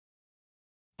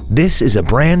This is a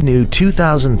brand new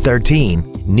 2013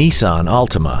 Nissan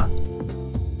Altima.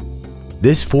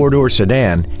 This four-door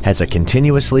sedan has a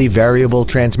continuously variable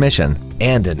transmission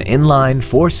and an inline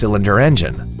four-cylinder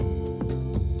engine.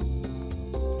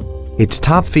 Its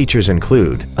top features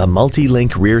include a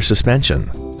multi-link rear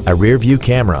suspension, a rear-view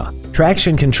camera,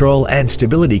 traction control and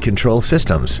stability control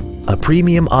systems, a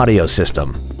premium audio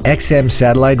system, XM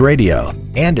satellite radio,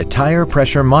 and a tire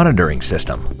pressure monitoring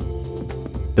system.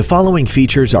 The following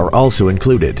features are also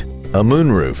included: a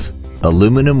moonroof,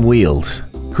 aluminum wheels,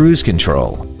 cruise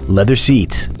control, leather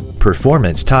seats,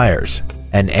 performance tires,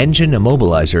 an engine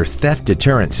immobilizer theft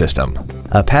deterrent system,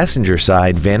 a passenger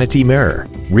side vanity mirror,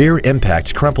 rear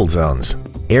impact crumple zones,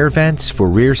 air vents for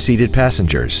rear-seated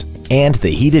passengers, and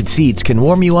the heated seats can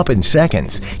warm you up in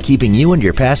seconds, keeping you and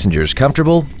your passengers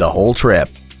comfortable the whole trip.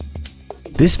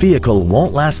 This vehicle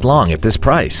won't last long at this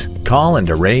price. Call and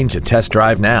arrange a test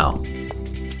drive now.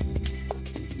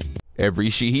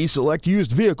 Every Sheehy Select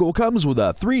used vehicle comes with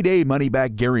a 3-day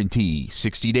money-back guarantee,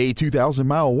 60-day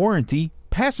 2,000-mile warranty,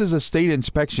 passes a state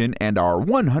inspection and our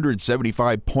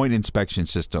 175-point inspection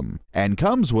system, and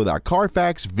comes with a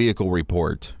Carfax vehicle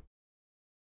report.